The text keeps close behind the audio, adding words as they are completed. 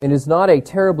It is not a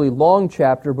terribly long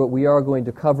chapter, but we are going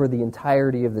to cover the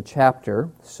entirety of the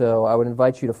chapter. So I would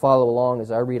invite you to follow along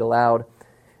as I read aloud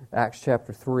Acts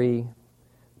chapter 3,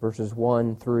 verses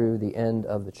 1 through the end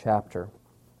of the chapter.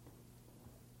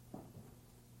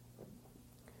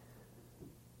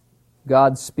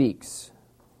 God speaks.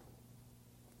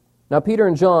 Now Peter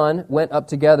and John went up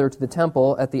together to the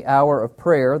temple at the hour of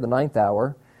prayer, the 9th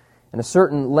hour, and a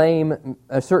certain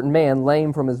man,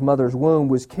 lame from his mother's womb,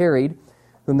 was carried,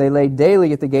 whom they laid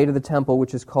daily at the gate of the temple,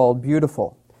 which is called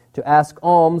Beautiful, to ask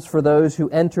alms for those who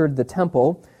entered the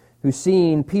temple, who,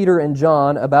 seeing Peter and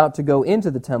John about to go into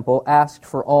the temple, asked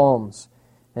for alms.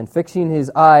 And fixing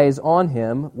his eyes on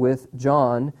him with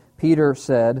John, Peter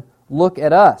said, "Look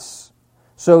at us."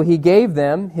 So he gave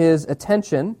them his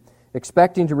attention,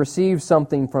 expecting to receive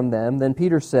something from them. Then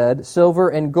Peter said, "Silver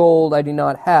and gold I do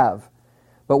not have,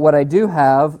 but what I do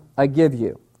have I give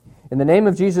you. In the name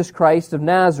of Jesus Christ of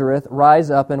Nazareth,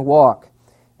 rise up and walk."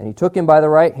 And he took him by the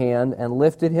right hand and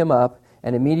lifted him up,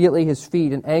 and immediately his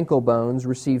feet and ankle bones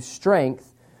received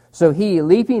strength. So he,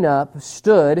 leaping up,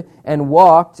 stood and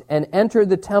walked and entered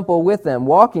the temple with them,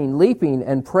 walking, leaping,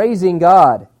 and praising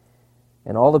God.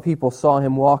 And all the people saw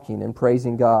him walking and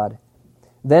praising God.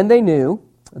 Then they knew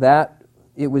that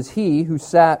it was he who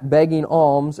sat begging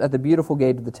alms at the beautiful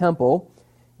gate of the temple,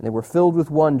 and they were filled with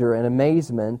wonder and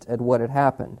amazement at what had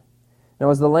happened. Now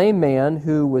as the lame man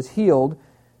who was healed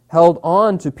held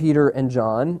on to Peter and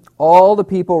John, all the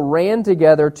people ran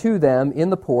together to them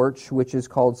in the porch, which is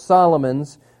called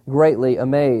Solomon's, greatly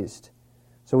amazed.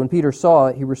 So when Peter saw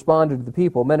it, he responded to the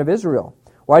people, "Men of Israel,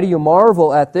 why do you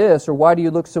marvel at this, or why do you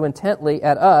look so intently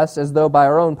at us, as though by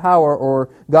our own power or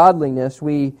godliness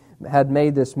we had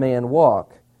made this man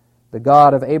walk? The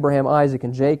God of Abraham, Isaac,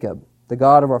 and Jacob, the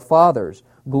God of our fathers,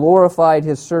 glorified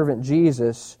his servant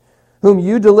Jesus, whom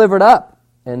you delivered up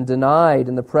and denied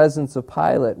in the presence of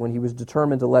Pilate when he was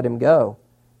determined to let him go.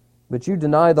 But you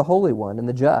denied the Holy One and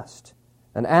the just,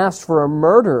 and asked for a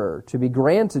murderer to be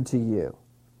granted to you,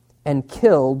 and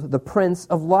killed the Prince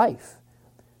of Life,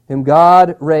 whom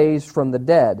God raised from the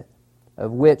dead,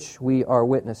 of which we are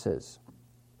witnesses.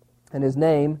 And his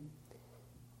name,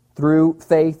 through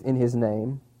faith in his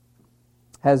name,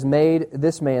 has made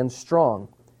this man strong,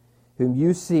 whom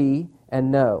you see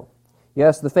and know.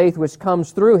 Yes, the faith which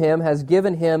comes through him has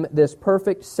given him this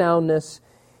perfect soundness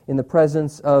in the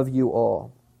presence of you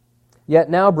all. Yet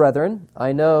now, brethren,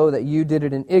 I know that you did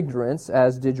it in ignorance,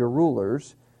 as did your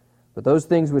rulers. But those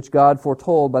things which God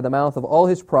foretold by the mouth of all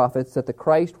his prophets that the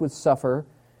Christ would suffer,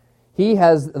 he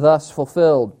has thus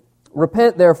fulfilled.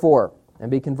 Repent, therefore, and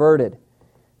be converted,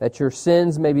 that your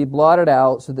sins may be blotted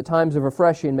out, so that times of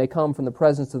refreshing may come from the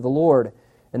presence of the Lord,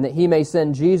 and that he may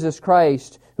send Jesus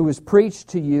Christ, who was preached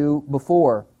to you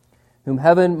before, whom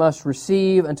heaven must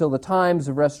receive until the times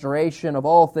of restoration of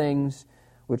all things,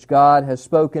 which God has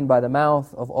spoken by the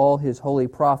mouth of all his holy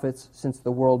prophets since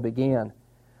the world began.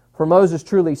 For Moses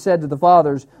truly said to the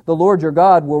fathers, "The Lord your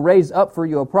God will raise up for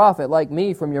you a prophet like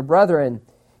me from your brethren.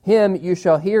 Him you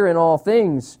shall hear in all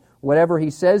things, whatever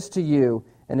he says to you,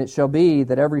 and it shall be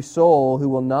that every soul who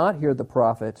will not hear the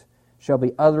prophet shall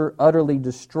be utterly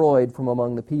destroyed from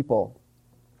among the people."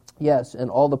 Yes, and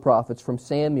all the prophets from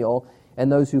Samuel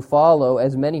and those who follow,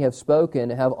 as many have spoken,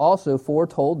 have also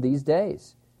foretold these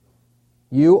days.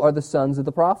 You are the sons of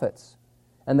the prophets,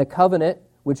 and the covenant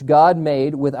which God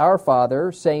made with our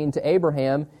father, saying to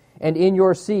Abraham, "And in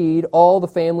your seed all the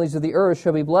families of the earth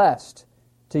shall be blessed."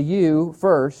 To you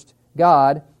first,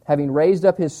 God, having raised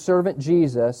up his servant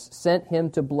Jesus, sent him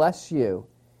to bless you,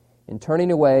 in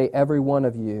turning away every one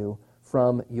of you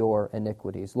from your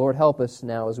iniquities. Lord, help us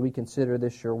now as we consider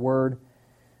this, your word.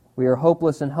 We are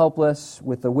hopeless and helpless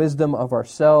with the wisdom of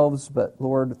ourselves, but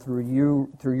Lord, through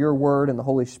your word and the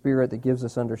Holy Spirit that gives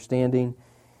us understanding,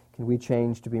 can we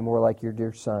change to be more like your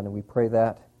dear Son? And we pray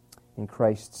that in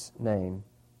Christ's name.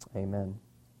 Amen.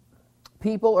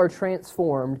 People are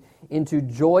transformed into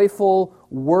joyful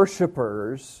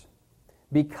worshipers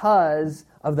because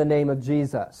of the name of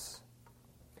Jesus.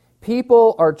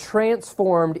 People are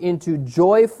transformed into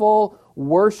joyful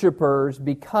worshipers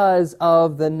because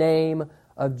of the name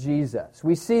of Jesus.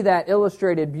 We see that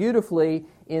illustrated beautifully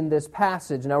in this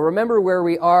passage. Now remember where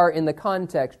we are in the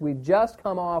context. We've just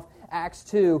come off Acts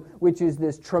 2, which is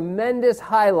this tremendous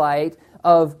highlight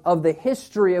of the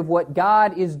history of what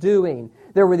God is doing.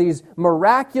 There were these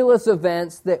miraculous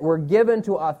events that were given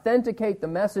to authenticate the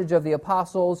message of the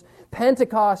apostles.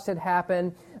 Pentecost had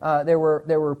happened. There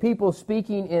were people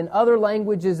speaking in other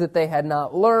languages that they had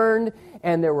not learned,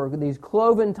 and there were these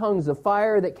cloven tongues of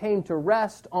fire that came to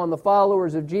rest on the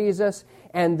followers of Jesus,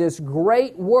 and this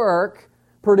great work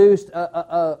produced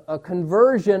a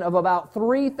conversion of about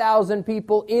 3,000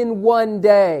 people in one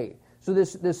day. So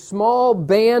this small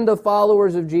band of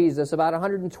followers of Jesus, about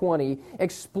 120,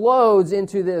 explodes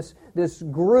into this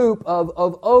group of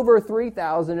over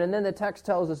 3,000, and then the text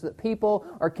tells us that people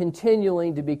are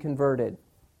continuing to be converted.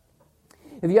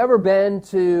 Have you ever been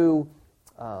to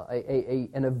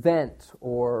an event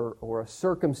or a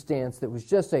circumstance that was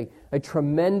just a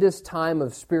tremendous time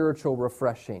of spiritual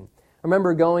refreshing? I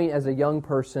remember going as a young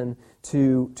person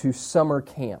to summer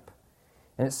camp.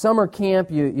 And at summer camp,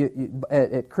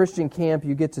 at Christian camp,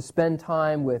 you get to spend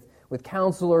time with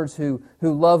counselors who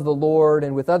love the Lord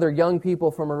and with other young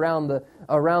people from around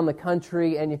the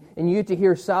country, and you get to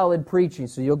hear solid preaching.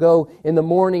 So you'll go in the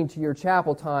morning to your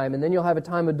chapel time, and then you'll have a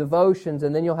time of devotions,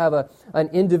 and then you'll have an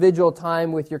individual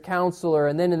time with your counselor,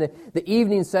 and then in the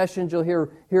evening sessions you'll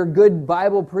hear good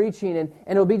Bible preaching, and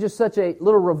it'll be just such a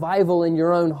little revival in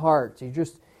your own heart.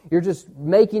 You're just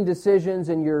making decisions,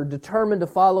 and you're determined to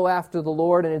follow after the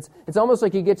Lord, and it's almost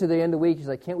like you get to the end of the week, you're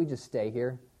like, can't we just stay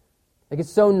here? Like, it's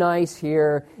so nice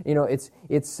here. You know, it's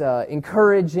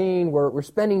encouraging. We're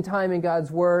spending time in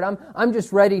God's Word. I'm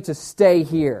just ready to stay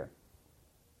here.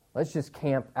 Let's just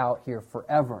camp out here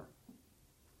forever.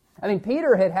 I mean,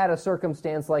 Peter had a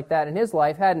circumstance like that in his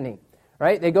life, hadn't he?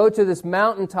 Right? They go to this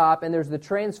mountaintop, and there's the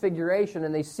transfiguration,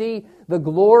 and they see the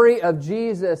glory of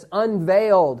Jesus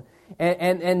unveiled.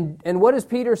 And what does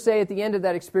Peter say at the end of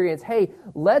that experience? Hey,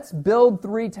 let's build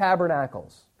 3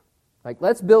 tabernacles. Like,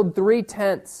 let's build 3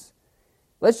 tents.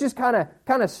 Let's just kind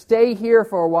of stay here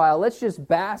for a while. Let's just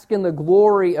bask in the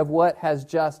glory of what has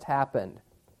just happened.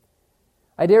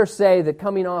 I dare say that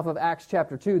coming off of Acts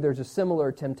chapter 2, there's a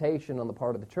similar temptation on the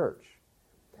part of the church.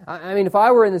 I mean, if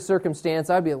I were in this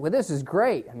circumstance, I'd be like, well, this is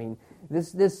great. I mean,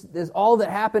 this all that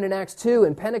happened in Acts 2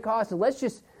 and Pentecost, and let's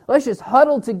just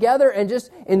huddle together and just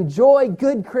enjoy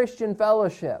good Christian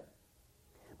fellowship.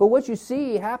 But what you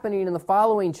see happening in the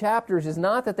following chapters is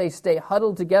not that they stay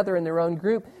huddled together in their own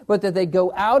group, but that they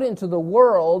go out into the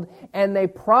world and they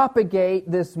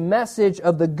propagate this message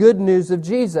of the good news of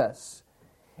Jesus.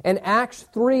 And Acts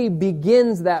 3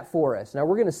 begins that for us. Now,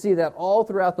 we're going to see that all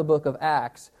throughout the book of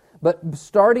Acts, but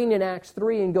starting in Acts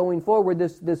 3 and going forward,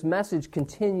 this message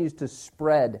continues to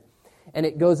spread, and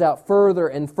it goes out further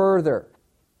and further.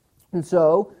 And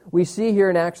so, we see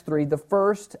here in Acts 3 the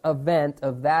first event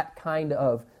of that kind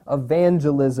of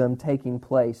evangelism taking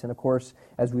place. And of course,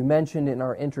 as we mentioned in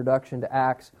our introduction to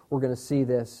Acts, we're going to see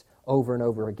this over and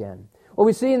over again. What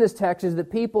we see in this text is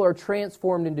that people are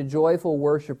transformed into joyful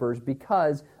worshipers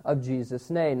because of Jesus'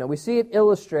 name. Now, we see it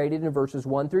illustrated in verses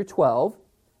 1 through 12,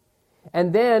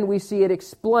 and then we see it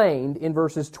explained in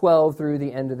verses 12 through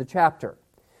the end of the chapter.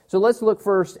 So let's look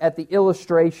first at the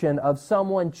illustration of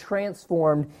someone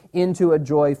transformed into a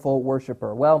joyful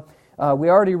worshiper. Well, we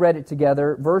already read it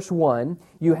together. Verse 1,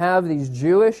 you have these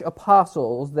Jewish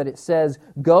apostles that it says,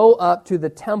 go up to the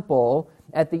temple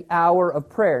at the hour of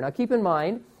prayer. Now keep in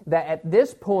mind that at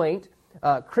this point,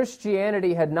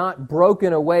 Christianity had not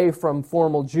broken away from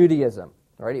formal Judaism.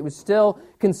 Right? It was still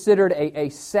considered a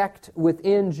sect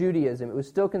within Judaism. It was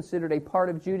still considered a part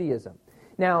of Judaism.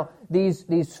 Now,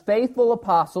 these faithful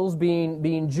apostles,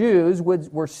 being Jews,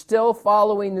 were still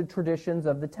following the traditions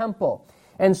of the temple.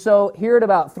 And so here at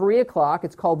about 3 o'clock,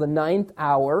 it's called the 9th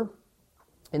hour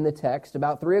in the text,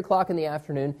 about 3 o'clock in the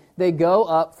afternoon, they go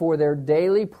up for their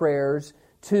daily prayers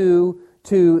to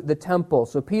the temple.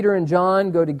 So Peter and John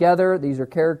go together. These are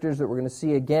characters that we're going to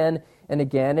see again and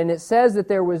again. And it says that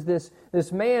there was this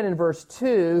man in verse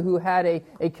 2 who had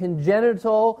a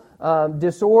congenital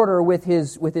disorder with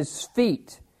his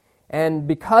feet, and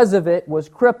because of it was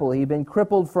crippled. He'd been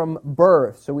crippled from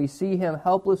birth. So we see him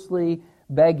helplessly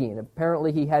begging.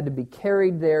 Apparently he had to be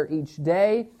carried there each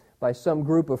day by some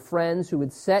group of friends who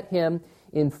would set him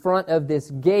in front of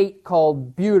this gate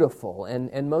called Beautiful.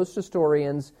 And most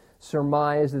historians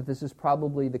surmise that this is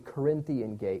probably the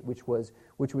Corinthian gate, which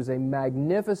was a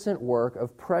magnificent work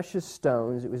of precious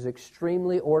stones. It was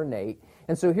extremely ornate.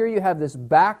 And so here you have this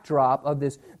backdrop of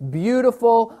this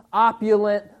beautiful,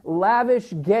 opulent,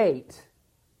 lavish gate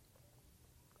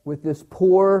with this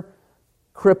poor,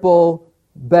 cripple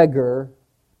beggar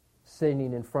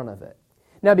sitting in front of it.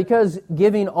 Now, because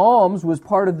giving alms was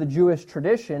part of the Jewish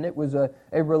tradition, it was a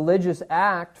religious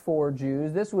act for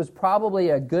Jews, this was probably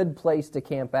a good place to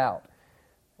camp out.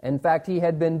 In fact, he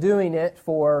had been doing it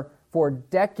for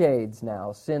decades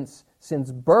now. Since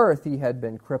birth, he had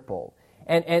been crippled.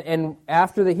 And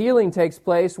after the healing takes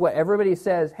place, what everybody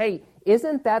says, hey,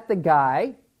 isn't that the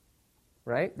guy?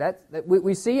 Right?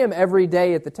 We see him every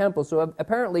day at the temple, so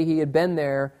apparently he had been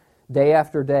there day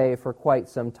after day for quite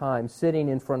some time, sitting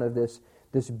in front of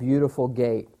this beautiful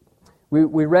gate.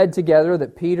 We read together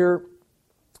that Peter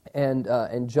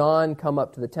and John come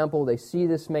up to the temple. They see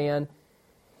this man.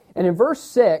 And in verse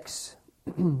 6,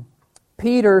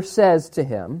 Peter says to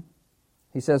him,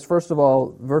 he says, first of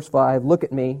all, verse 5, "Look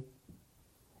at me."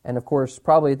 And of course,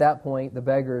 probably at that point, the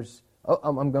beggar's, "Oh,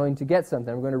 I'm going to get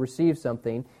something. I'm going to receive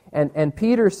something." And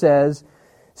Peter says,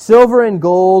 "Silver and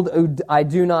gold I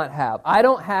do not have." I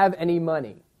don't have any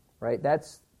money, right?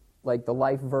 That's like the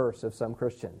life verse of some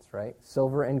Christians, right?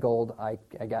 Silver and gold, I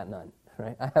got none,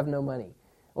 right? I have no money.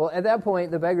 Well, at that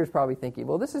point, the beggar's probably thinking,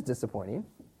 well, this is disappointing.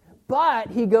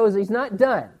 But he's not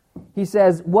done. He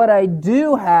says, "What I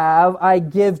do have, I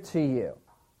give to you."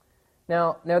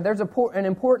 Now there's an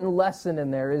important lesson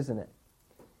in there, isn't it?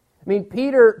 I mean,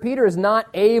 Peter is not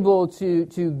able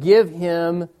to give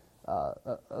him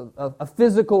a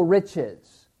physical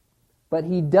riches, but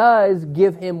he does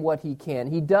give him what he can.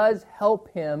 He does help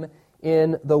him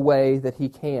in the way that he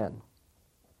can.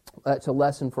 That's a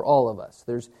lesson for all of us.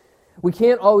 We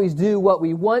can't always do what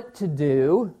we want to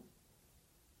do,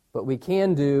 but we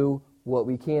can do what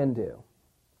we can do.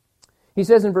 He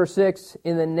says in verse 6,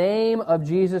 "In the name of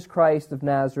Jesus Christ of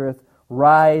Nazareth,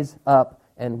 rise up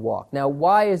and walk." Now,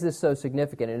 why is this so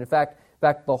significant? And in fact,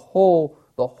 the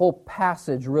whole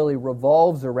passage really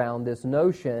revolves around this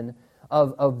notion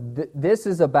of this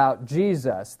is about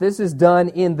Jesus. This is done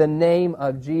in the name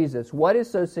of Jesus. What is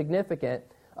so significant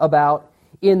about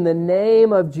 "in the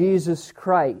name of Jesus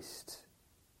Christ"?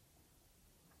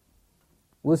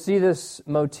 We'll see this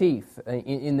motif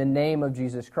in the name of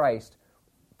Jesus Christ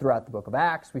throughout the book of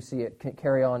Acts. We see it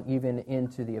carry on even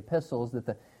into the epistles,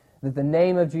 that the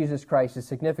name of Jesus Christ is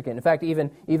significant. In fact,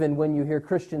 even when you hear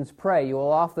Christians pray, you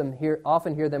will often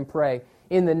hear them pray,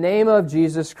 "In the name of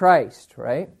Jesus Christ,"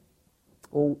 right?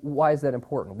 Well, why is that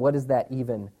important? What does that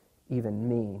even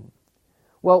mean?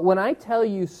 Well, when I tell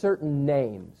you certain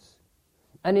names,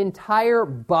 an entire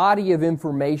body of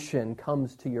information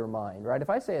comes to your mind, right? If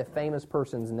I say a famous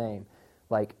person's name,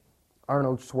 like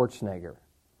Arnold Schwarzenegger,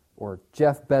 or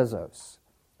Jeff Bezos,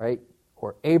 right?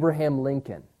 Or Abraham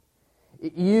Lincoln.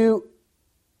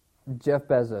 Jeff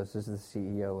Bezos is the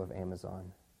CEO of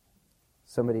Amazon.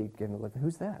 Somebody give him a look.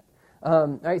 Who's that?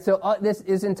 Right, so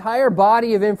this entire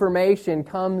body of information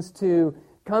comes to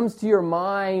your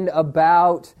mind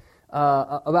about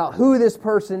who this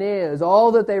person is,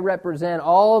 all that they represent,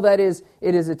 all that it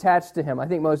is attached to him. I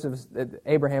think most of us,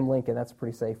 Abraham Lincoln, that's a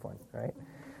pretty safe one, right?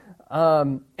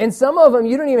 And some of them,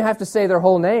 you don't even have to say their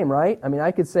whole name, right? I mean,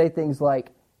 I could say things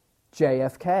like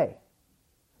JFK,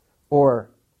 or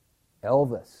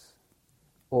Elvis,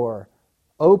 or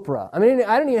Oprah. I mean,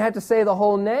 I don't even have to say the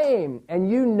whole name. And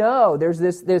there's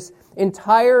this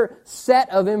entire set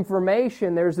of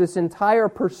information, there's this entire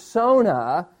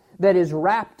persona that is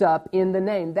wrapped up in the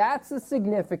name. That's the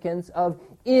significance of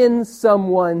 "in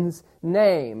someone's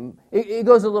name." It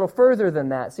goes a little further than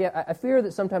that. See, I fear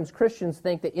that sometimes Christians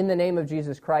think that "in the name of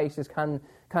Jesus Christ" is kind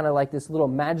of like this little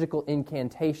magical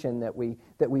incantation that we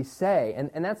say,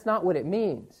 and that's not what it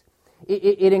means.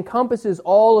 It encompasses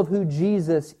all of who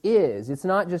Jesus is. It's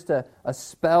not just a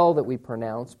spell that we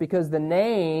pronounce, because the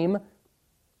name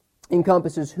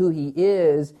encompasses who he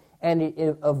is, and it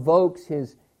evokes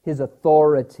his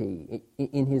authority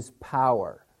in his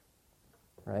power.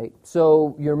 Right?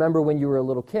 So you remember when you were a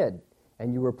little kid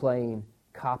and you were playing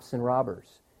cops and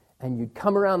robbers, and you'd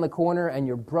come around the corner and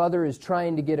your brother is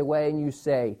trying to get away, and you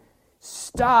say,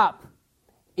 "Stop,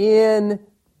 in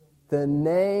the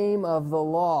name of the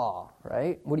law,"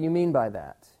 right? What do you mean by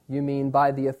that? You mean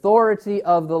by the authority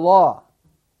of the law.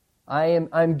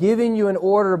 I'm giving you an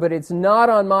order, but it's not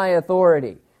on my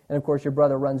authority. And of course your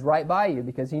brother runs right by you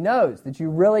because he knows that you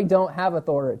really don't have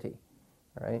authority,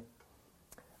 right?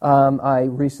 I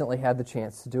recently had the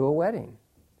chance to do a wedding,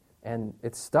 and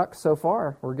it's stuck so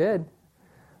far. We're good.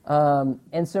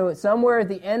 And so somewhere at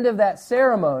the end of that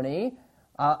ceremony,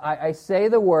 I say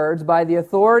the words, "By the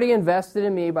authority invested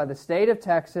in me by the state of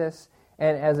Texas,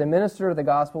 and as a minister of the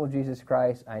gospel of Jesus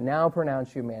Christ, I now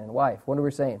pronounce you man and wife." What are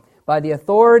we saying? By the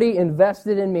authority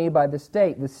invested in me by the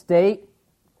state. The state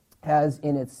has,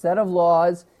 in its set of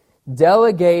laws,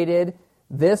 delegated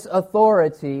this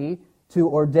authority to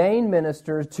ordain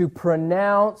ministers to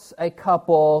pronounce a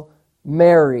couple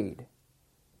married.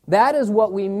 That is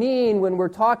what we mean when we're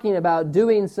talking about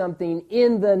doing something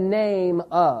in the name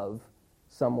of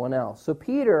someone else. So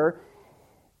Peter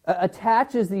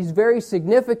attaches these very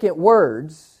significant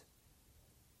words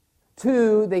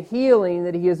to the healing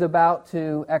that he is about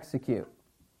to execute.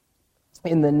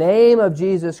 "In the name of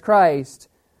Jesus Christ,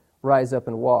 rise up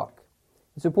and walk."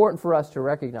 It's important for us to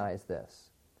recognize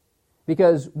this,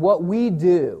 because what we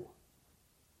do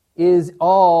is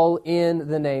all in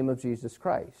the name of Jesus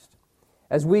Christ.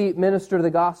 as we minister the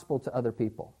gospel to other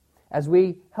people, as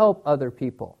we help other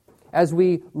people, as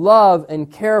we love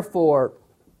and care for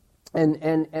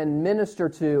and minister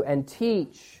to and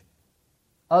teach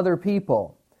other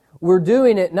people. We're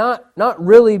doing it not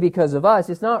really because of us.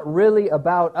 It's not really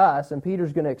about us, and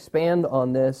Peter's going to expand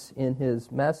on this in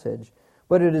his message,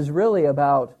 but it is really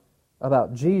about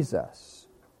Jesus.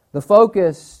 The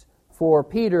focus for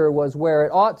Peter was where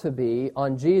it ought to be,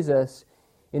 on Jesus,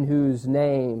 in whose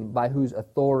name, by whose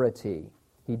authority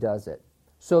he does it.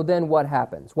 So then what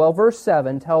happens? Well, verse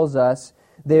 7 tells us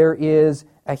there is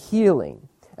a healing.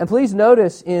 And please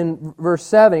notice in verse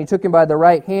 7, he took him by the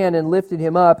right hand and lifted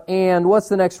him up. And what's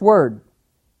the next word?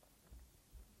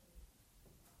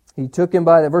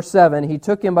 Verse 7, he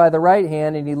took him by the right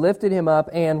hand and he lifted him up,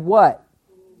 and what?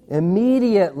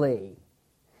 Immediately.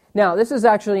 Now, this is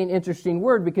actually an interesting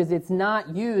word because it's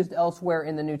not used elsewhere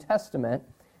in the New Testament.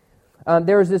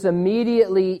 There's this immediate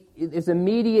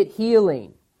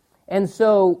healing. And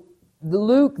so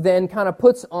Luke then kind of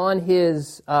puts on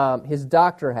his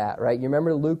doctor hat, right? You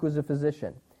remember Luke was a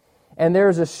physician. And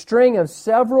there's a string of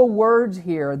several words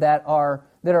here that are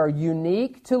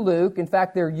unique to Luke. In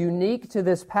fact, they're unique to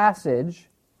this passage.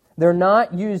 They're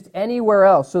not used anywhere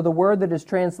else. So the word that is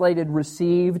translated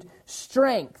received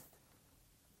strength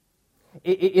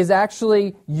is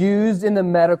actually used in the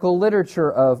medical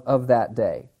literature of that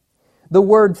day. The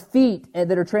word feet,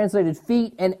 that are translated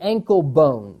feet and ankle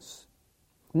bones,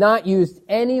 not used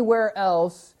anywhere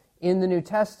else in the New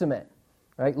Testament.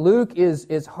 Right? Luke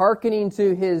is hearkening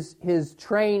to his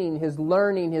training, his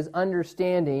learning, his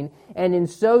understanding, and in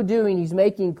so doing, he's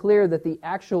making clear that the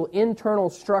actual internal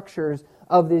structures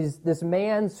of this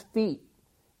man's feet,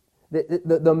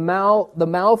 the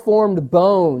malformed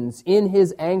bones in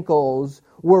his ankles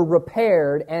were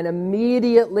repaired and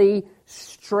immediately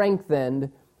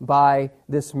strengthened by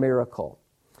this miracle.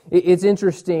 It's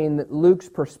interesting that Luke's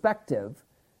perspective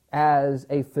as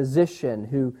a physician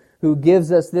who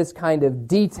gives us this kind of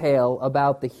detail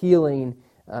about the healing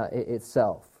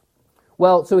itself.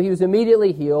 Well, so he was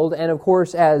immediately healed, and of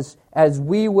course, as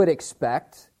we would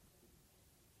expect,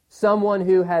 someone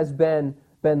who has been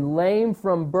lame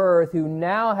from birth, who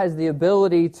now has the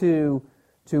ability to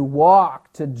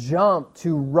walk, to jump,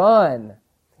 to run,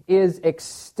 is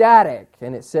ecstatic.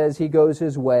 And it says he goes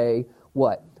his way,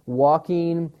 what?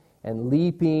 Walking and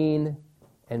leaping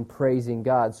and praising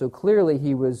God. So clearly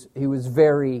he was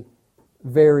very,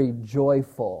 very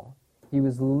joyful. He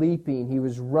was leaping, he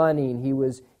was running, he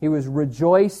was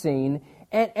rejoicing.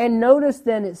 And notice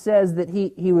then it says that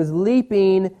he was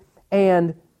leaping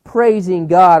and praising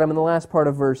God. I'm in the last part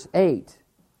of verse 8.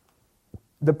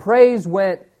 The praise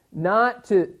went not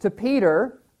to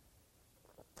Peter.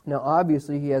 Now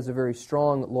obviously he has a very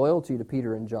strong loyalty to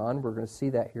Peter and John. We're going to see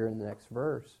that here in the next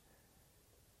verse.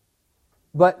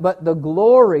 But the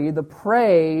glory, the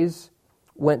praise,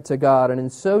 went to God, and in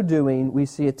so doing, we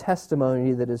see a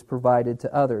testimony that is provided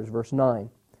to others. Verse 9.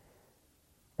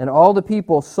 And all the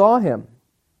people saw him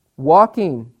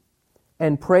walking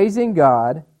and praising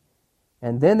God,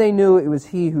 and then they knew it was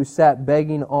he who sat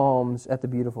begging alms at the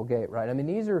beautiful gate. Right? I mean,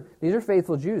 these are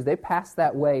faithful Jews. They passed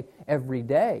that way every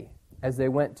day as they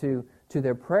went to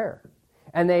their prayer.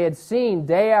 And they had seen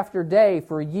day after day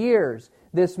for years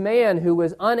this man who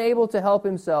was unable to help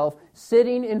himself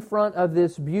sitting in front of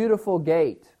this beautiful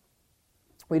gate.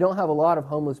 We don't have a lot of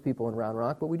homeless people in Round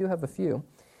Rock, but we do have a few.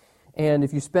 And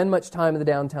if you spend much time in the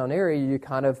downtown area, you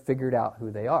kind of figured out who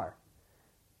they are.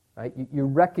 Right? You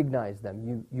recognize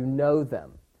them. You know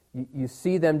them. You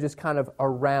see them just kind of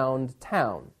around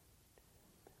town.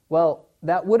 Well,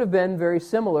 that would have been very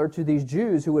similar to these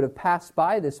Jews who would have passed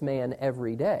by this man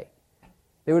every day.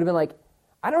 They would have been like,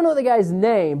 I don't know the guy's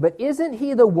name, but isn't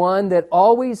he the one that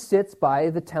always sits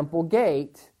by the temple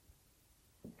gate?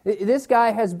 This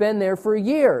guy has been there for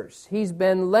years. He's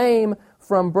been lame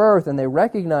from birth, and they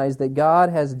recognize that God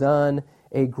has done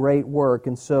a great work.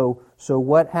 And so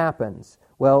what happens?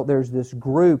 Well, there's this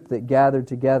group that gathered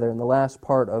together. In the last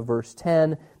part of verse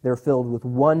 10, they're filled with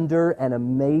wonder and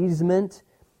amazement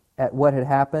at what had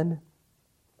happened.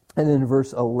 And then in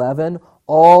verse 11,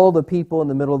 all the people in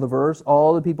the middle of the verse,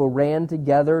 all the people ran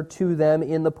together to them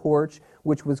in the porch,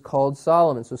 which was called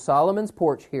Solomon. So Solomon's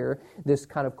porch here, this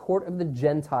kind of court of the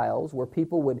Gentiles, where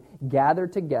people would gather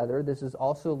together. This is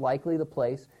also likely the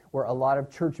place where a lot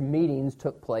of church meetings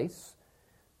took place.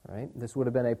 Right? This would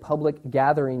have been a public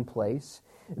gathering place.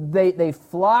 They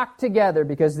flock together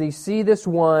because they see this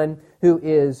one who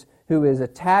is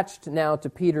attached now to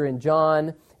Peter and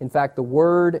John. In fact, the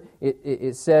word,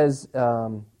 it says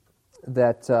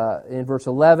that in verse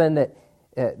 11 that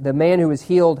The man who was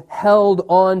healed held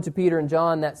on to Peter and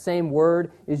John. That same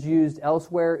word is used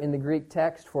elsewhere in the Greek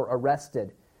text for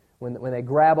arrested. When they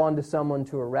grab onto someone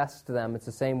to arrest them, it's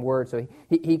the same word. So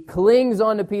he clings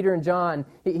on to Peter and John.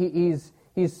 He's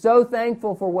so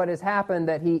thankful for what has happened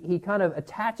that he kind of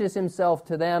attaches himself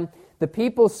to them. The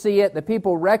people see it. The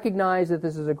people recognize that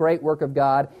this is a great work of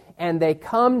God, and they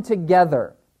come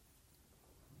together.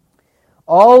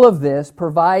 All of this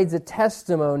provides a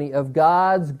testimony of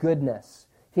God's goodness,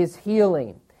 His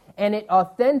healing, and it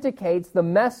authenticates the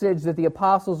message that the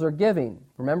apostles are giving.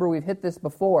 Remember, we've hit this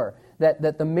before,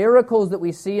 that the miracles that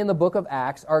we see in the book of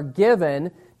Acts are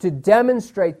given to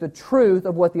demonstrate the truth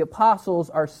of what the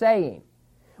apostles are saying,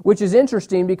 which is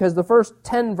interesting because the first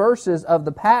 10 verses of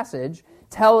the passage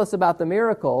tell us about the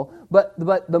miracle, but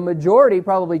the majority,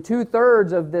 probably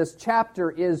 2/3 of this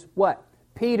chapter is what?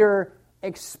 Peter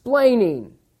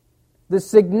explaining the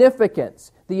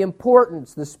significance, the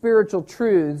importance, the spiritual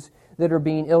truths that are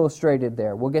being illustrated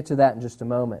there. We'll get to that in just a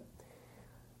moment.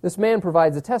 This man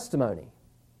provides a testimony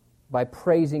by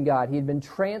praising God. He had been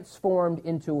transformed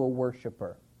into a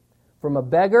worshiper. From a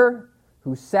beggar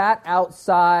who sat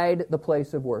outside the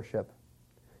place of worship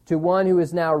to one who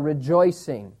is now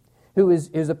rejoicing, who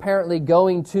is apparently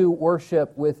going to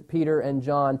worship with Peter and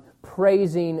John,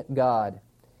 praising God.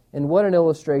 And what an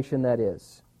illustration that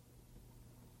is.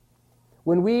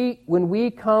 When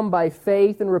we come by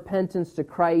faith and repentance to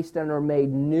Christ and are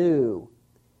made new,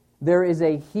 there is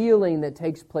a healing that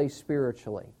takes place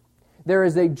spiritually. There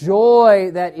is a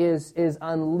joy that is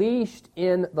unleashed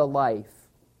in the life.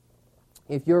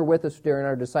 If you're with us during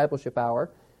our discipleship hour,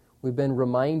 we've been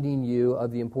reminding you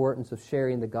of the importance of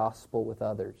sharing the gospel with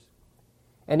others.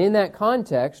 And in that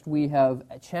context, we have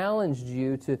challenged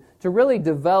you to really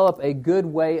develop a good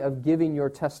way of giving your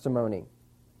testimony.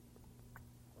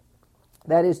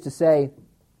 That is to say,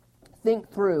 think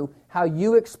through how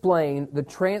you explain the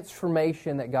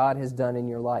transformation that God has done in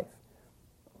your life.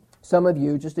 Some of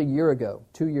you, just a year ago,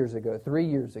 2 years ago, 3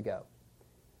 years ago,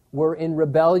 were in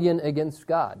rebellion against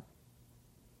God.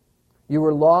 You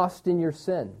were lost in your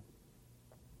sin.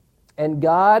 And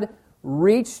God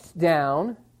reached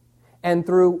down and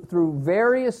through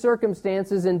various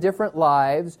circumstances in different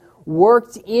lives,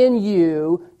 worked in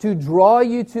you to draw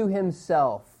you to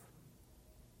Himself.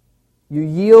 You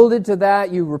yielded to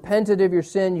that, you repented of your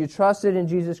sin, you trusted in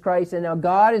Jesus Christ, and now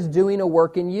God is doing a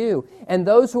work in you. And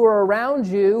those who are around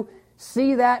you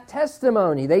see that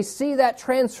testimony. They see that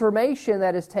transformation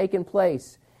that has taken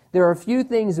place. There are few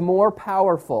things more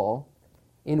powerful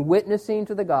in witnessing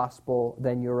to the gospel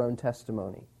than your own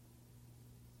testimony.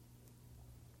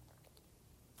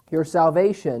 Your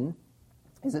salvation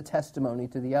is a testimony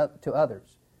to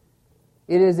others.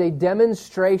 It is a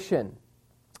demonstration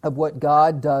of what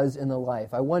God does in the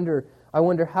life. I wonder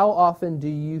how often do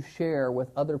you share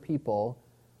with other people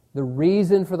the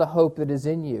reason for the hope that is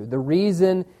in you, the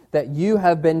reason that you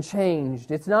have been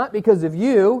changed. It's not because of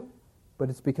you, but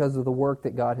it's because of the work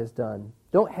that God has done.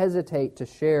 Don't hesitate to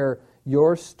share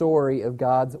your story of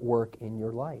God's work in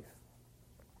your life.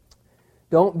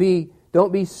 Don't be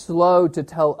slow to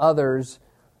tell others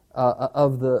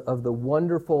of the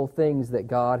wonderful things that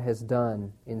God has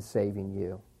done in saving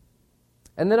you.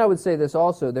 And then I would say this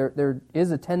also, there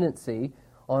is a tendency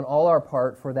on all our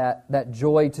part for that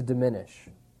joy to diminish,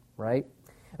 right?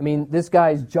 I mean, this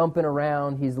guy's jumping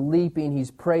around, he's leaping,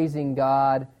 he's praising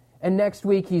God, and next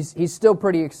week he's still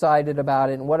pretty excited about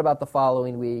it, and what about the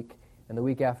following week, and the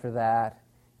week after that,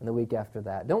 and the week after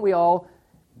that? Don't we all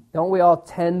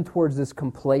tend towards this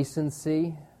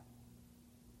complacency?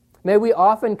 May we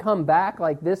often come back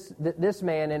like this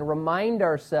man and remind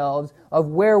ourselves of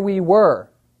where we were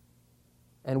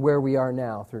and where we are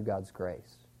now through God's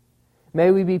grace. May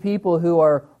we be people who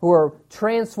are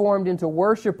transformed into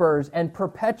worshipers and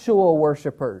perpetual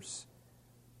worshipers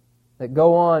that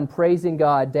go on praising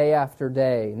God day after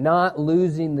day, not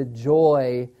losing the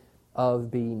joy of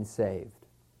being saved.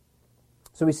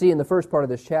 So we see in the first part of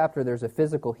this chapter there's a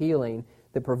physical healing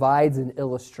that provides an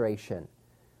illustration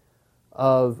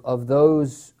of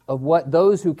what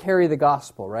those who carry the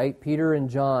gospel, right? Peter and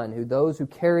John, those who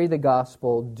carry the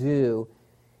gospel do.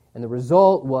 And the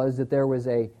result was that there was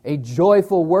a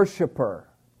joyful worshiper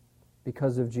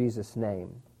because of Jesus'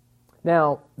 name.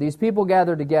 Now, these people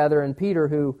gather together, and Peter,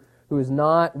 who is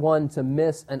not one to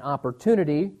miss an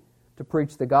opportunity to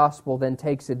preach the gospel, then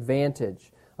takes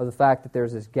advantage of the fact that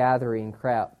there's this gathering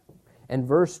crowd. And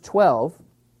verse 12,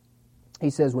 he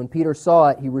says, when Peter saw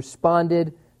it, he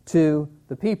responded to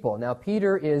the people. Now,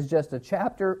 Peter is just a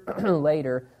chapter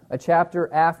later, a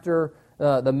chapter after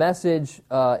the message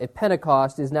at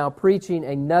Pentecost, is now preaching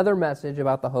another message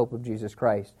about the hope of Jesus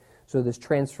Christ. So this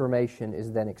transformation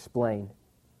is then explained.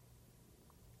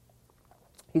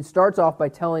 He starts off by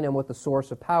telling him what the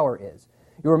source of power is.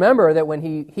 You remember that when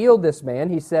he healed this man,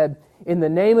 he said, "In the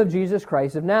name of Jesus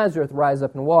Christ of Nazareth, rise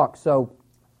up and walk." So,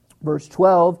 verse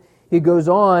 12, he goes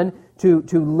on to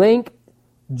link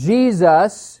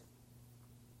Jesus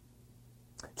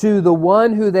to the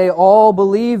one who they all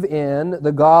believe in,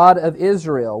 the God of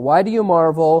Israel. Why do you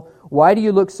marvel? Why do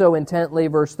you look so intently?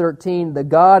 Verse 13, the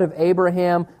God of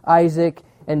Abraham, Isaac,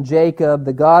 and Jacob,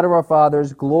 the God of our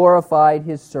fathers, glorified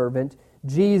His servant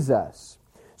Jesus.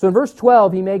 So in verse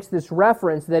 12, he makes this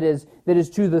reference that is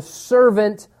to the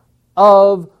servant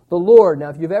of the Lord. Now,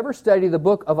 if you've ever studied the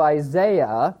book of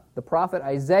Isaiah, the prophet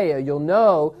Isaiah, you'll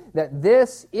know that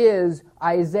this is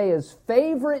Isaiah's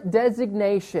favorite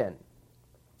designation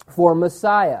for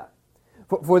Messiah,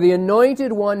 for the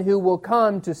anointed one who will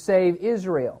come to save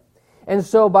Israel. And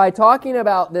so by talking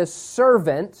about this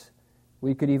servant,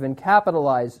 we could even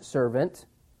capitalize servant,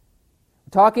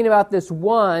 talking about this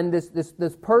one,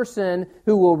 this person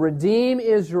who will redeem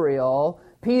Israel,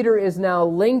 Peter is now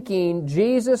linking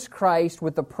Jesus Christ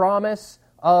with the promise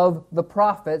of the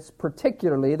prophets,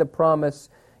 particularly the promise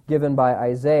given by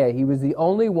Isaiah. He was the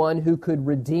only one who could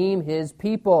redeem His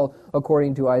people,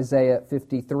 according to Isaiah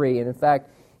 53. And in fact,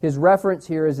 his reference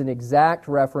here is an exact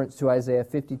reference to Isaiah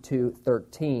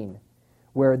 52:13,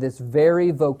 where this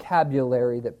very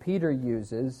vocabulary that Peter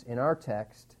uses in our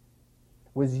text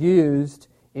was used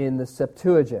in the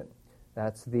Septuagint.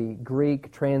 That's the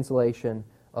Greek translation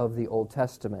of the Old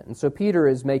Testament. And so Peter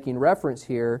is making reference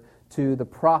here to the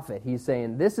prophet. He's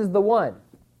saying, this is the one.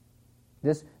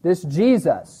 This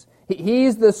Jesus.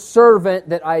 He's the servant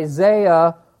that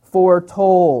Isaiah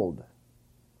foretold.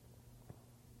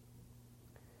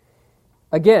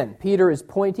 Again, Peter is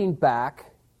pointing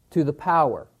back to the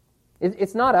power.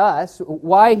 It's not us.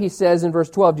 Why, he says in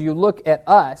verse 12, do you look at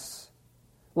us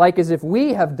like as if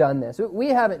we have done this? We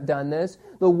haven't done this.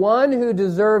 The one who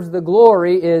deserves the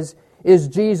glory is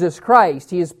Jesus Christ.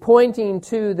 He is pointing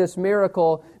to this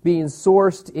miracle being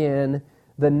sourced in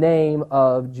the name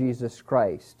of Jesus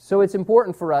Christ. So it's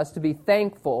important for us to be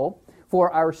thankful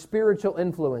for our spiritual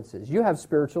influences. You have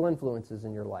spiritual influences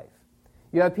in your life.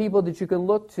 You have people that you can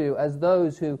look to as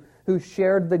those who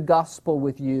shared the gospel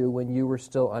with you when you were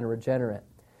still unregenerate.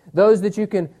 Those that you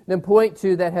can then point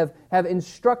to that have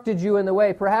instructed you in the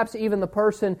way. Perhaps even the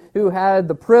person who had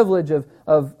the privilege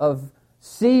of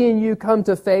seeing you come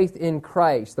to faith in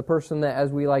Christ. The person that,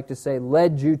 as we like to say,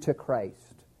 led you to Christ.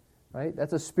 Right?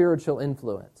 That's a spiritual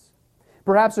influence.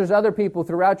 Perhaps there's other people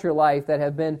throughout your life that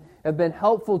have been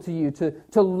helpful to you,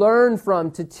 to learn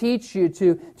from, to teach you,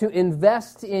 to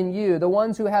invest in you, the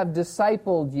ones who have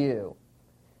discipled you.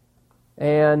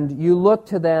 And you look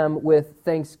to them with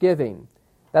thanksgiving.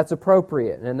 That's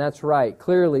appropriate, and that's right.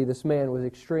 Clearly, this man was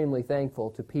extremely thankful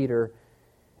to Peter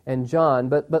and John.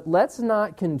 But let's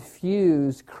not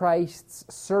confuse Christ's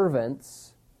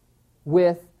servants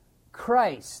with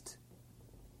Christ.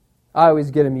 I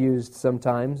always get amused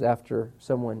sometimes after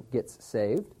someone gets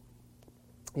saved.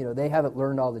 You know, they haven't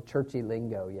learned all the churchy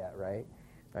lingo yet, right?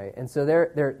 Right? And so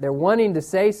they're wanting to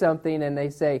say something, and they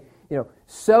say, you know,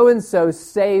 so-and-so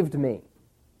saved me.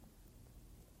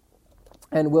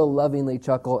 And we'll lovingly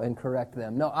chuckle and correct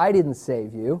them. No, I didn't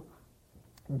save you.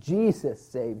 Jesus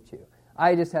saved you.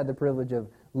 I just had the privilege of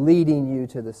leading you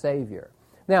to the Savior.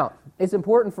 Now, it's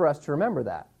important for us to remember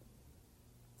that.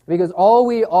 Because all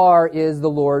we are is the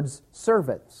Lord's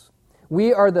servants.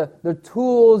 We are the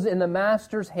tools in the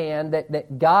Master's hand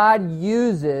that God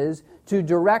uses to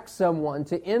direct someone,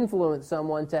 to influence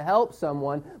someone, to help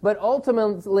someone. But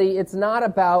ultimately, it's not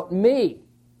about me.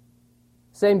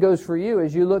 Same goes for you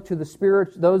as you look to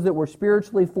those that were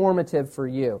spiritually formative for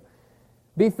you.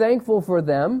 Be thankful for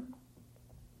them,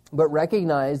 but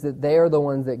recognize that they are the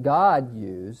ones that God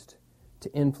used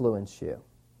to influence you.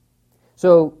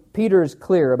 So Peter is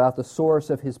clear about the source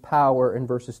of his power in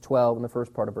verses 12 and the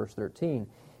first part of verse 13.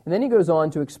 And then he goes on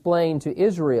to explain to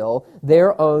Israel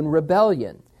their own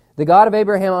rebellion. The God of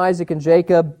Abraham, Isaac, and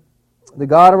Jacob, the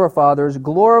God of our fathers,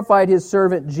 glorified His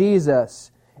servant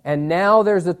Jesus. And now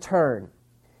there's a turn.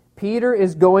 Peter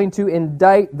is going to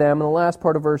indict them in the last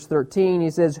part of verse 13.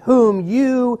 He says, whom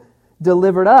you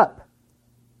delivered up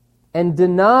and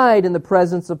denied in the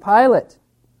presence of Pilate.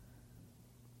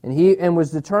 And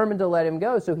was determined to let him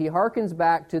go. So he hearkens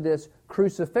back to this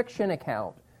crucifixion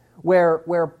account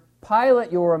where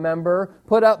Pilate, you'll remember,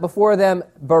 put up before them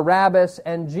Barabbas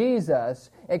and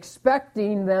Jesus,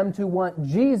 expecting them to want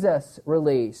Jesus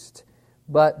released.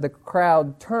 But the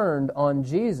crowd turned on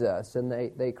Jesus and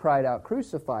they cried out,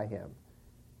 crucify him.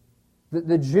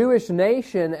 The Jewish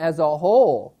nation as a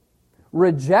whole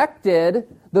rejected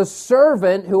the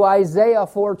servant who Isaiah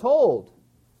foretold.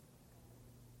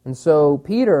 And so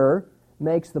Peter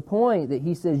makes the point that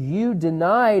he says, you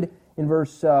denied, in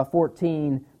verse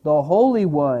 14, the Holy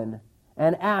One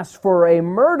and asked for a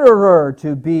murderer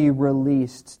to be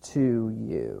released to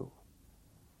you.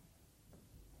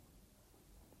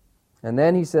 And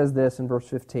then he says this in verse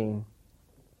 15.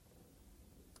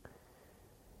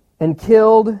 And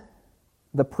killed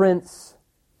the Prince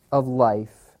of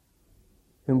Life,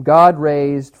 whom God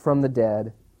raised from the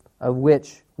dead, of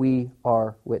which we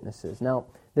are witnesses. Now,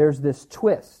 there's this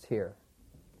twist here.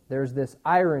 There's this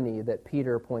irony that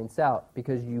Peter points out,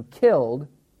 because you killed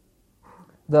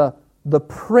the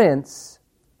Prince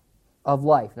of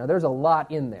Life. Now, there's a lot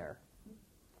in there,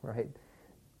 right?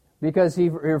 Because he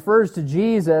refers to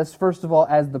Jesus, first of all,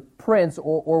 as the Prince,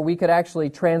 or we could actually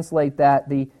translate that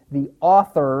the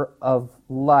author of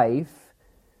life.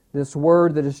 This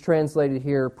word that is translated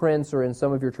here, Prince, or in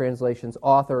some of your translations,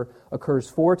 author, occurs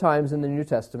 4 times in the New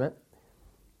Testament.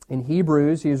 In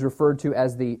Hebrews, he is referred to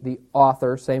as the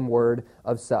author, same word,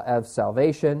 of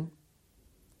salvation.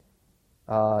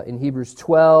 In Hebrews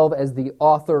 12, as the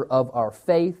author of our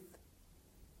faith.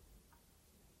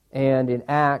 And in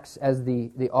Acts, as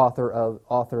the author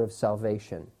of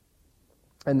salvation.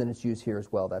 And then it's used here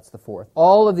as well. That's the 4th.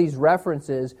 All of these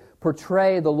references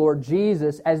portray the Lord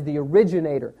Jesus as the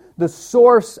originator, the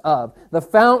source of, the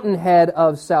fountainhead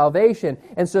of salvation.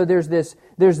 And so there's this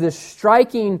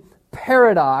striking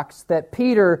paradox that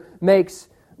Peter makes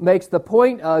the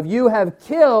point of. You have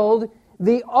killed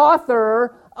the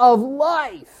author of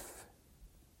life.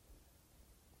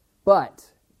 But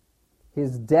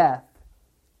his death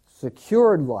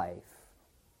secured life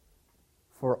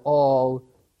for all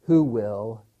who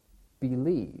will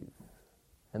believe.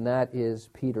 And that is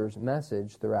Peter's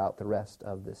message throughout the rest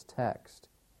of this text.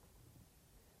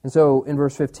 And so in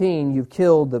verse 15, you've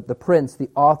killed the Prince, the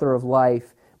author of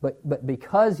life, but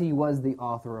because he was the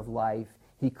author of life,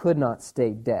 he could not stay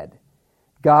dead.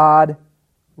 God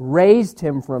raised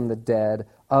him from the dead,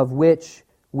 of which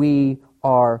we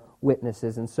are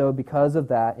witnesses. And so because of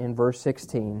that, in verse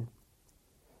 16,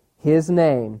 his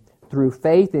name, through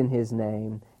faith in his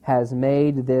name, has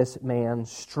made this man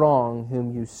strong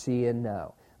whom you see and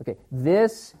know. Okay,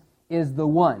 this is the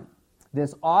one,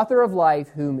 this author of life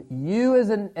whom you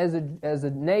as a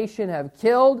nation have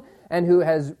killed and who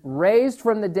has raised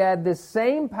from the dead. This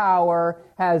same power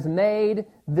has made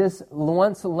this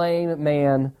once lame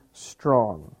man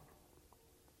strong.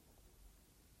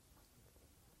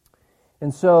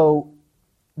 And so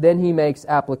then he makes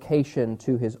application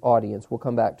to his audience. We'll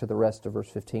come back to the rest of verse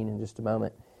 15 in just a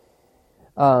moment.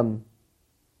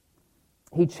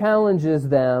 He challenges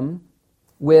them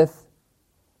with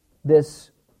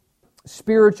this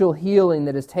spiritual healing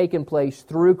that has taken place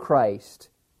through Christ.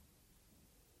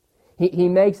 He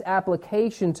makes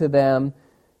application to them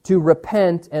to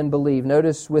repent and believe.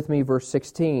 Notice with me verse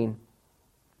 16.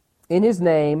 In his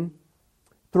name,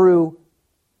 through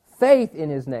faith in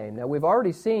his name. Now, we've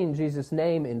already seen Jesus'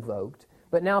 name invoked,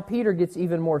 but now Peter gets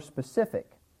even more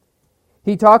specific.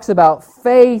 He talks about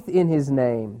faith in his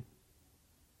name.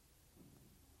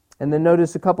 And then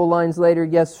notice a couple lines later,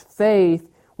 yes, faith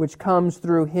which comes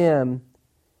through him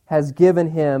has given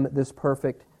him this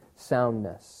perfect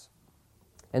soundness.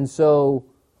 And so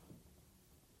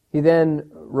he then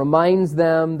reminds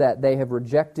them that they have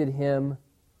rejected him,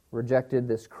 rejected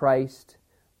this Christ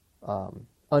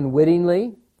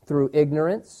unwittingly, through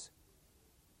ignorance,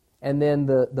 and then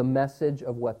the message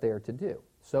of what they are to do.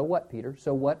 So what, Peter?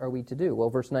 So what are we to do? Well,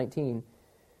 verse 19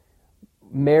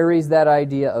 marries that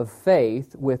idea of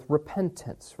faith with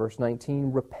repentance. Verse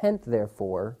 19, repent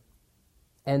therefore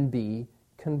and be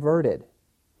converted,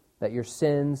 that your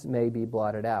sins may be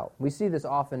blotted out. We see this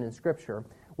often in Scripture,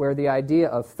 where the idea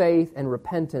of faith and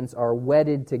repentance are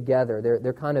wedded together.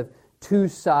 They're kind of two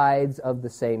sides of the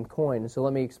same coin. So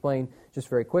let me explain just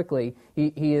very quickly.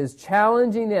 He is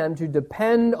challenging them to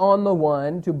depend on the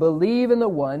one, to believe in the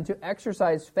one, to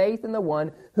exercise faith in the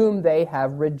one whom they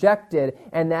have rejected.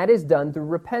 And that is done through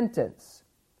repentance,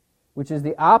 which is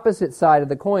the opposite side of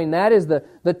the coin. That is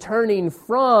the turning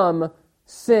from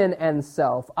sin and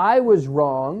self. I was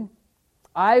wrong.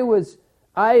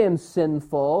 I am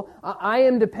sinful. I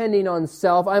am depending on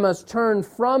self. I must turn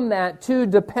from that to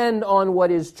depend on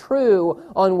what is true,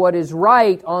 on what is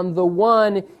right, on the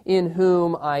one in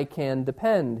whom I can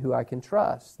depend, who I can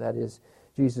trust. That is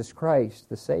Jesus Christ,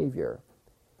 the Savior.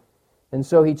 And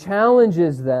so he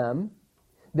challenges them,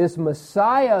 this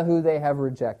Messiah who they have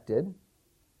rejected,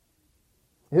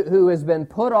 who has been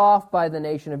put off by the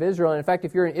nation of Israel. And in fact,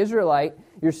 if you're an Israelite,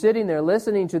 you're sitting there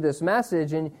listening to this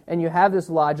message and you have this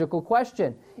logical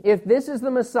question. If this is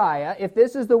the Messiah, if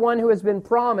this is the one who has been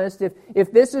promised,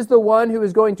 if this is the one who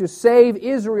is going to save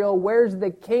Israel, where's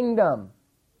the kingdom?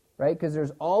 Right? Because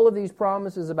there's all of these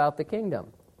promises about the kingdom.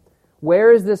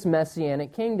 Where is this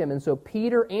messianic kingdom? And so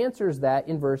Peter answers that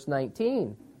in verse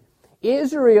 19.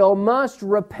 Israel must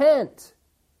repent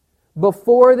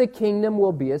before the kingdom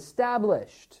will be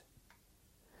established.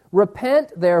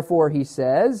 Repent, therefore, he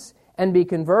says, and be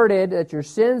converted, that your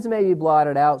sins may be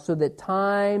blotted out, so that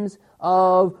times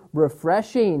of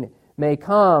refreshing may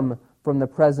come from the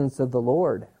presence of the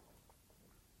Lord.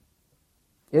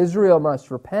 Israel must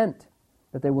repent,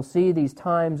 that they will see these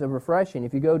times of refreshing.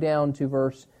 If you go down to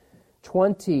verse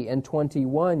 20 and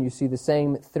 21, you see the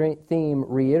same theme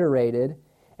reiterated,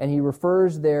 and he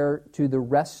refers there to the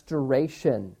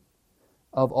restoration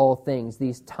of all things,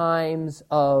 these times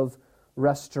of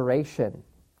restoration,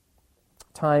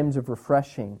 times of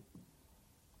refreshing.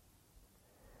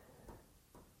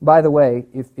 By the way,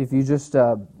 if you just,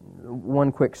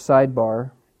 one quick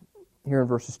sidebar here in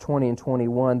verses 20 and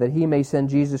 21, that he may send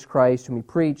Jesus Christ whom he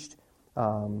preached,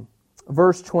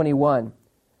 verse 21,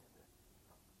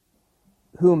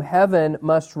 whom heaven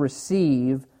must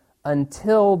receive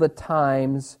until the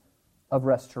times of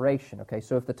restoration. Okay,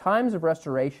 so if the times of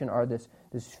restoration are this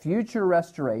future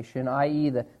restoration, i.e.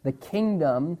 the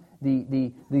kingdom,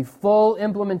 the full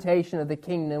implementation of the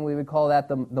kingdom, we would call that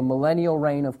the millennial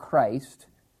reign of Christ,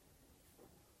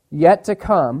 yet to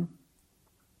come,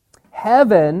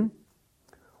 heaven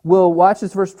will, watch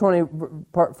this verse 20,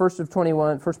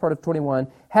 first part of 21,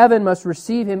 heaven must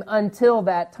receive him until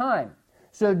that time.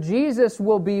 So Jesus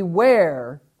will be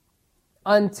where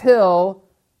until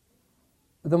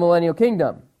the millennial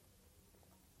kingdom?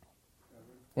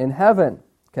 In heaven.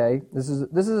 Okay, this is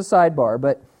a sidebar,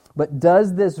 but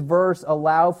does this verse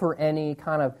allow for any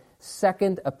kind of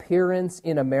second appearance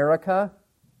in America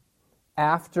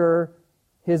after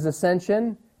his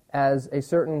ascension, as a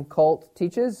certain cult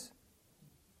teaches?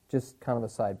 Just kind of a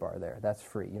sidebar there. That's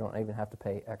free. You don't even have to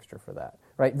pay extra for that.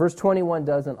 Right? Verse 21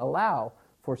 doesn't allow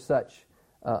for such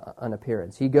an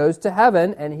appearance. He goes to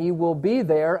heaven, and he will be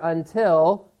there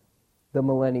until the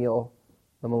millennial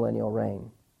reign.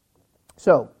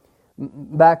 So,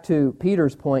 back to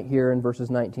Peter's point here in verses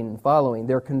 19 and following.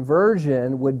 Their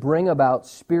conversion would bring about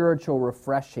spiritual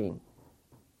refreshing.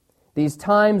 These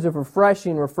times of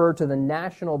refreshing refer to the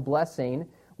national blessing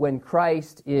when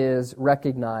Christ is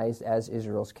recognized as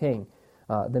Israel's king.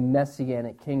 The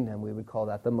Messianic kingdom, we would call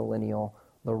that the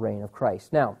reign of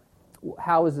Christ. Now,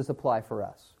 how does this apply for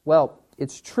us? Well,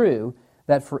 it's true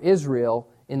that for Israel,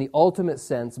 in the ultimate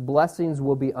sense, blessings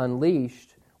will be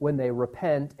unleashed when they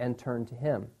repent and turn to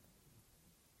him.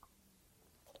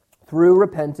 Through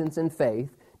repentance and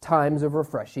faith, times of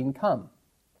refreshing come.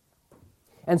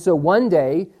 And so one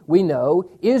day, we know,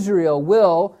 Israel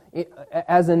will,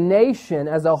 as a nation,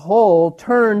 as a whole,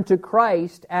 turn to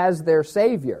Christ as their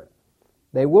Savior.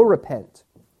 They will repent,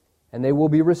 and they will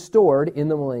be restored in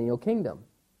the millennial kingdom.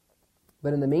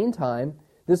 But in the meantime,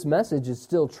 this message is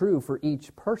still true for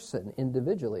each person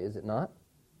individually, is it not?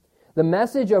 The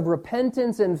message of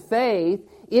repentance and faith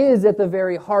is at the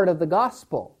very heart of the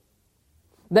gospel.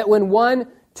 That when one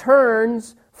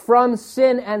turns from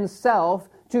sin and self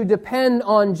to depend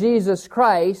on Jesus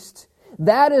Christ,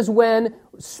 that is when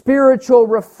spiritual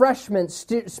refreshment,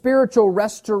 spiritual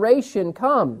restoration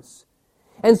comes.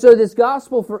 And so this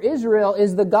gospel for Israel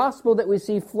is the gospel that we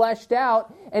see fleshed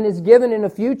out and is given in a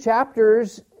few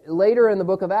chapters later in the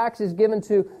book of Acts, is given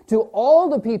to all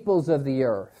the peoples of the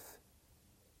earth.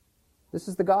 This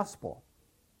is the gospel.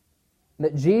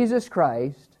 That Jesus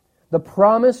Christ, the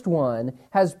promised one,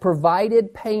 has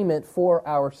provided payment for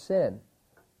our sin.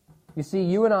 You see,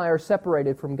 you and I are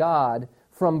separated from God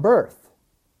from birth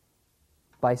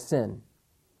by sin.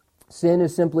 Sin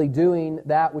is simply doing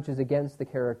that which is against the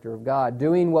character of God,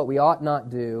 doing what we ought not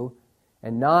do,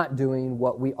 and not doing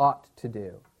what we ought to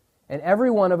do. And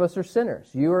every one of us are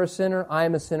sinners. You are a sinner, I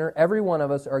am a sinner. Every one of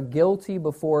us are guilty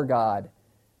before God.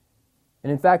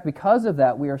 And in fact, because of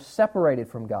that, we are separated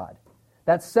from God.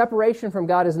 That separation from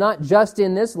God is not just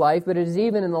in this life, but it is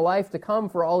even in the life to come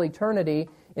for all eternity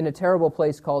in a terrible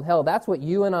place called hell. That's what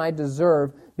you and I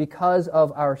deserve because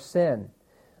of our sin.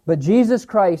 But Jesus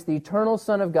Christ, the eternal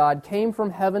Son of God, came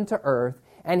from heaven to earth,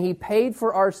 and He paid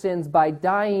for our sins by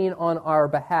dying on our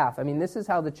behalf. I mean, this is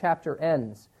how the chapter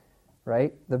ends,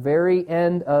 right? The very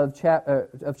end of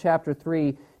chapter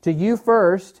 3. To you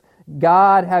first,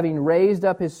 God, having raised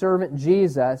up His servant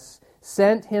Jesus,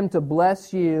 sent him to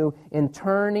bless you in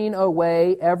turning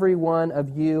away every one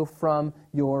of you from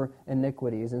your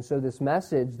iniquities. And so this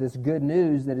message, this good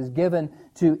news that is given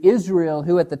to Israel,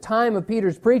 who at the time of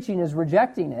Peter's preaching is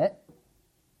rejecting it,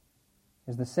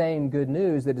 is the same good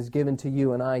news that is given to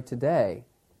you and I today.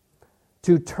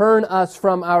 To turn us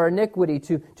from our iniquity,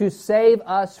 to save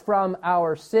us from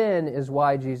our sin is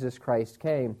why Jesus Christ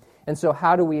came. And so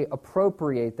how do we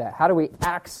appropriate that? How do we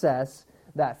access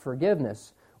that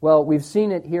forgiveness? Well, we've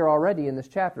seen it here already in this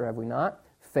chapter, have we not?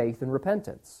 Faith and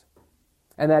repentance.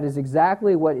 And that is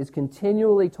exactly what is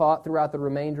continually taught throughout the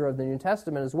remainder of the New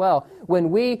Testament as well. When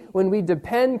we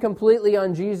depend completely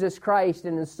on Jesus Christ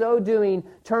and in so doing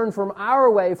turn from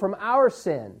our way, from our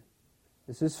sin,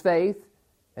 this is faith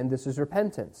and this is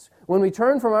repentance. When we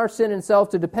turn from our sin and self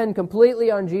to depend completely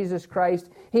on Jesus Christ,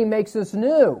 He makes us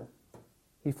new.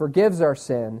 He forgives our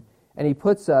sin and He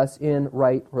puts us in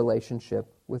right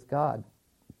relationship with God.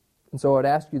 And so I would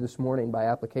ask you this morning by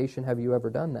application, have you ever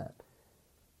done that?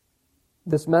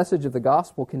 This message of the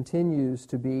gospel continues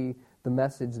to be the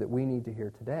message that we need to hear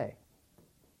today.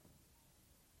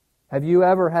 Have you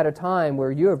ever had a time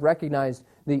where you have recognized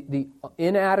the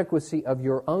inadequacy of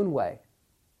your own way?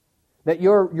 That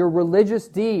your religious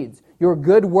deeds, your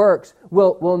good works,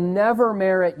 will never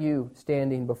merit you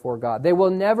standing before God. They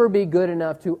will never be good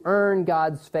enough to earn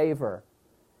God's favor.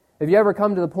 Have you ever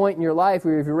come to the point in your life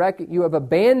where you have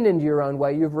abandoned your own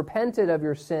way, you've repented of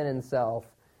your sin and self,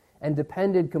 and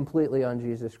depended completely on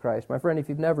Jesus Christ? My friend, if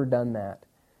you've never done that,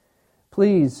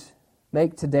 please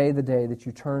make today the day that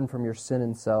you turn from your sin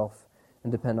and self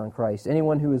and depend on Christ.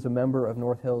 Anyone who is a member of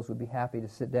North Hills would be happy to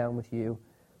sit down with you,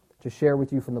 to share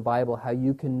with you from the Bible how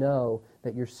you can know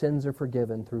that your sins are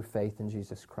forgiven through faith in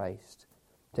Jesus Christ,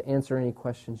 to answer any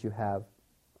questions you have,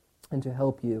 and to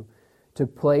help you to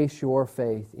place your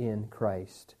faith in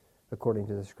Christ according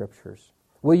to the Scriptures.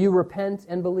 Will you repent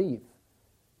and believe?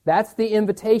 That's the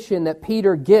invitation that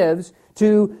Peter gives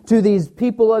to these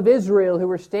people of Israel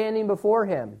who are standing before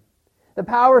him. The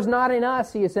power's not in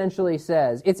us, he essentially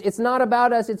says. It's not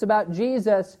about us, it's about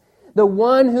Jesus, the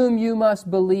one whom you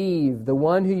must believe, the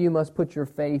one who you must put your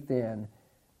faith in.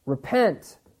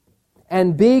 Repent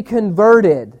and be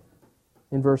converted,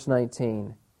 in verse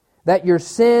 19, that your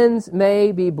sins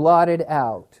may be blotted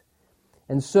out.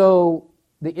 And so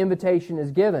the invitation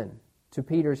is given to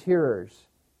Peter's hearers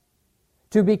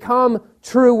to become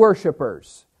true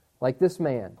worshipers, like this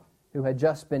man who had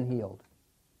just been healed.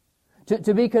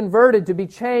 To be converted, to be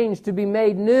changed, to be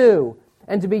made new,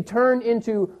 and to be turned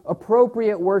into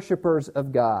appropriate worshipers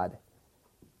of God.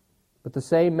 But the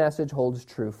same message holds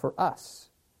true for us.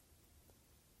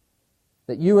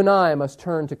 That you and I must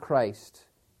turn to Christ.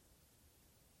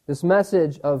 This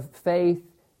message of faith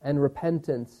and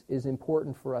repentance is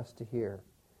important for us to hear,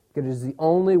 because it is the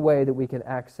only way that we can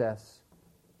access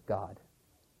God.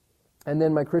 And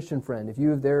then, my Christian friend,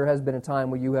 if there has been a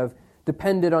time where you have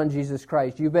depended on Jesus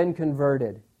Christ, you've been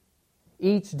converted,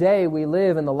 each day we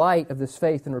live in the light of this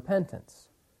faith and repentance.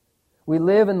 We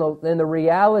live in the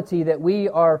reality that we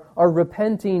are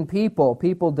repenting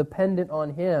people dependent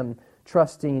on Him,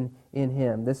 trusting in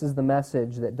Him. This is the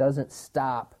message that doesn't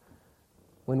stop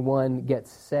when one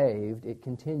gets saved. It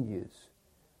continues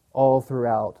all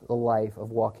throughout the life of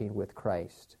walking with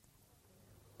Christ.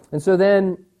 And so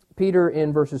then, Peter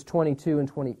in verses 22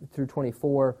 through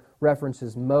 24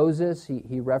 references Moses.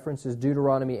 He references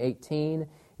Deuteronomy 18.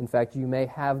 In fact, you may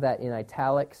have that in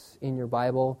italics in your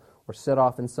Bible or set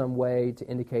off in some way to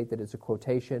indicate that it's a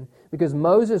quotation. Because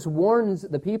Moses warns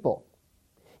the people.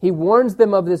 He warns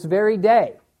them of this very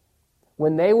day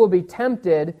when they will be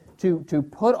tempted to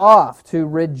put off, to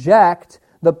reject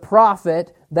the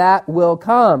prophet that will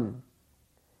come.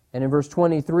 And in verse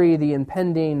 23, the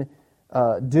impending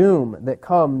doom that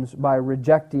comes by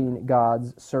rejecting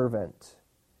God's servant.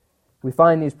 We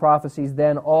find these prophecies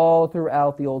then all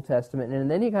throughout the Old Testament. And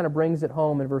then he kind of brings it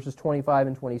home in verses 25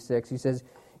 and 26. He says,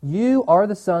 you are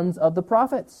the sons of the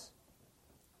prophets.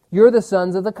 You're the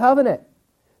sons of the covenant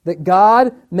that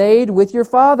God made with your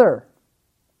father,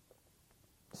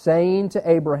 saying to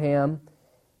Abraham,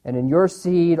 and in your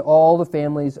seed all the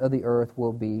families of the earth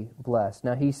will be blessed.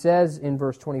 Now he says in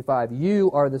verse 25, you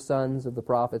are the sons of the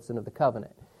prophets and of the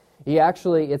covenant.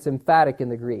 It's emphatic in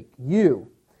the Greek.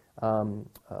 You.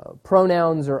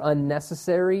 Pronouns are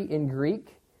unnecessary in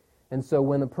Greek, and so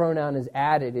when the pronoun is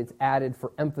added, it's added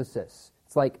for emphasis.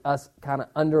 It's like us kind of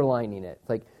underlining it. It's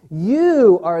like,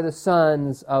 you are the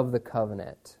sons of the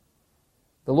covenant.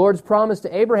 The Lord's promise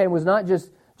to Abraham was not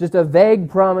just a vague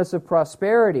promise of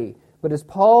prosperity, but as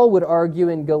Paul would argue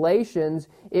in Galatians,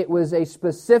 it was a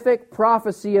specific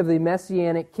prophecy of the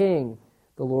Messianic King,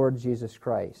 the Lord Jesus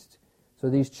Christ. So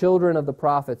these children of the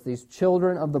prophets, these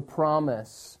children of the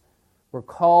promise, were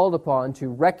called upon to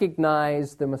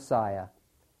recognize the Messiah,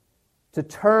 to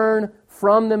turn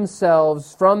from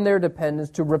themselves, from their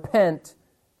dependence, to repent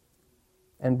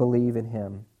and believe in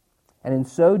Him. And in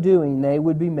so doing, they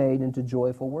would be made into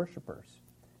joyful worshipers,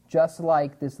 just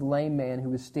like this lame man who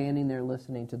was standing there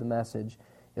listening to the message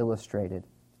illustrated.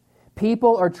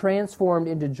 People are transformed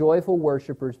into joyful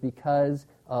worshipers because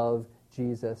of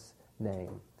Jesus'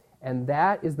 name. And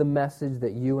that is the message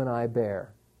that you and I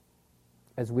bear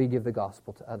as we give the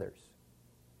gospel to others.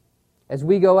 As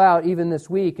we go out even this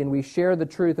week and we share the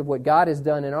truth of what God has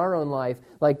done in our own life,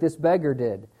 like this beggar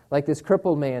did, like this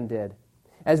crippled man did,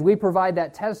 as we provide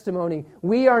that testimony,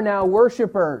 we are now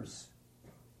worshipers.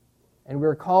 And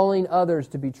we're calling others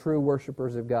to be true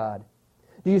worshipers of God.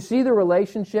 Do you see the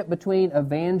relationship between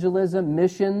evangelism,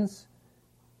 missions,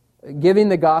 giving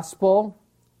the gospel,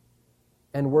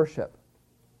 and worship?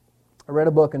 I read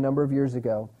a book a number of years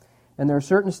ago, and there are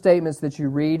certain statements that you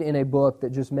read in a book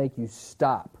that just make you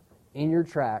stop in your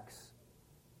tracks,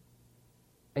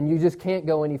 and you just can't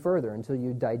go any further until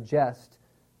you digest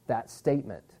that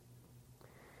statement.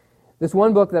 This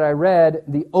one book that I read,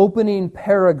 the opening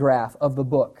paragraph of the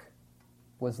book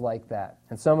was like that.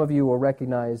 And some of you will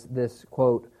recognize this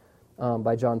quote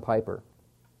by John Piper.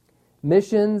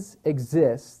 Missions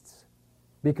exists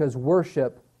because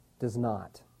worship does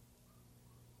not.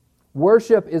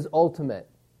 Worship is ultimate,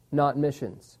 not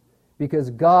missions, because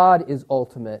God is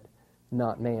ultimate,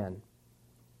 not man.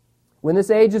 When this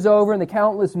age is over and the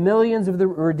countless millions of the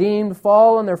redeemed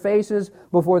fall on their faces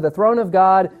before the throne of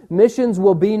God, missions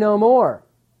will be no more.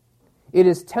 It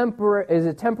is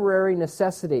a temporary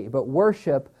necessity, but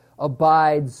worship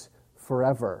abides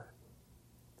forever.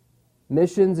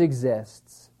 Missions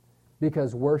exists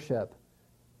because worship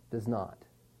does not.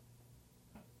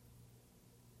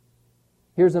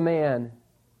 Here's a man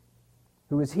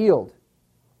who was healed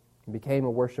and became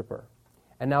a worshiper.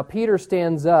 And now Peter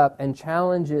stands up and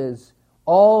challenges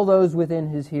all those within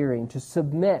his hearing to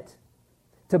submit,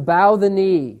 to bow the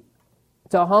knee,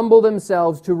 to humble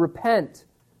themselves, to repent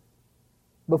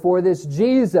before this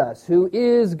Jesus who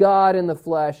is God in the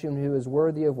flesh and who is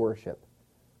worthy of worship,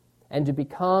 and to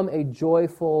become a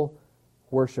joyful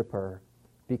worshiper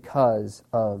because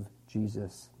of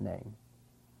Jesus' name.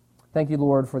 Thank you,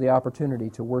 Lord, for the opportunity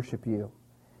to worship you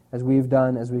as we've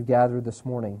done, as we've gathered this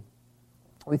morning.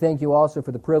 We thank you also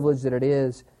for the privilege that it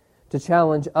is to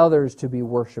challenge others to be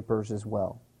worshipers as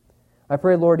well. I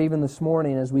pray, Lord, even this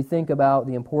morning as we think about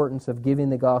the importance of giving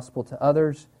the gospel to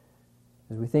others,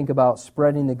 as we think about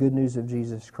spreading the good news of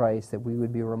Jesus Christ, that we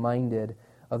would be reminded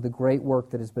of the great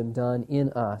work that has been done in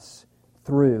us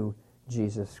through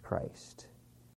Jesus Christ.